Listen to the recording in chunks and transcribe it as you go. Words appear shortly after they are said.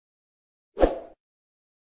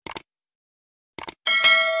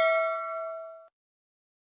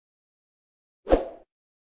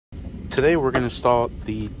Today we're going to install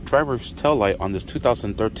the driver's tail light on this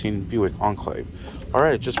 2013 Buick Enclave.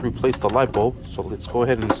 Alright, I just replaced the light bulb, so let's go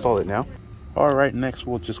ahead and install it now. Alright, next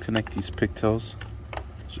we'll just connect these pigtails,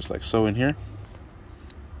 just like so in here.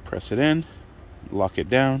 Press it in, lock it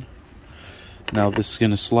down. Now this is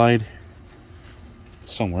going to slide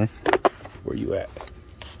somewhere. Where you at?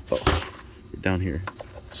 Oh, you're down here.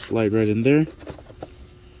 Slide right in there.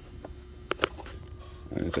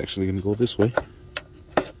 And it's actually going to go this way.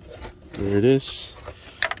 There it is.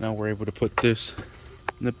 Now we're able to put this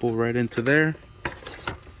nipple right into there.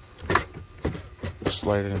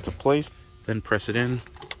 Slide it into place. Then press it in.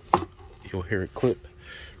 You'll hear it clip.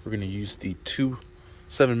 We're going to use the two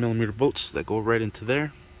 7mm bolts that go right into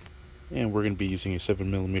there. And we're going to be using a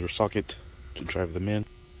 7mm socket to drive them in.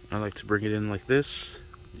 I like to bring it in like this,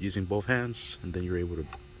 using both hands, and then you're able to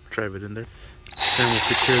drive it in there. Then we'll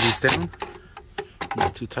secure these down.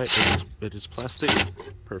 Not too tight, it is plastic.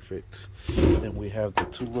 Perfect. Then we have the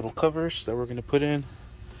two little covers that we're going to put in.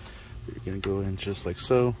 You're going to go in just like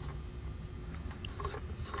so.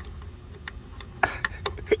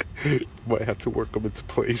 Might have to work them into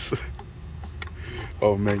place.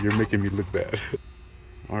 Oh man, you're making me look bad.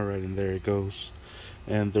 Alright, and there it goes.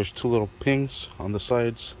 And there's two little pings on the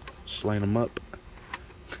sides. Just line them up.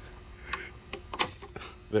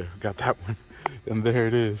 There, got that one. And there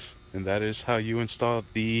it is. And that is how you install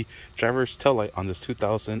the driver's taillight on this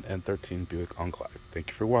 2013 Buick Enclave. Thank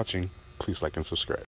you for watching. Please like and subscribe.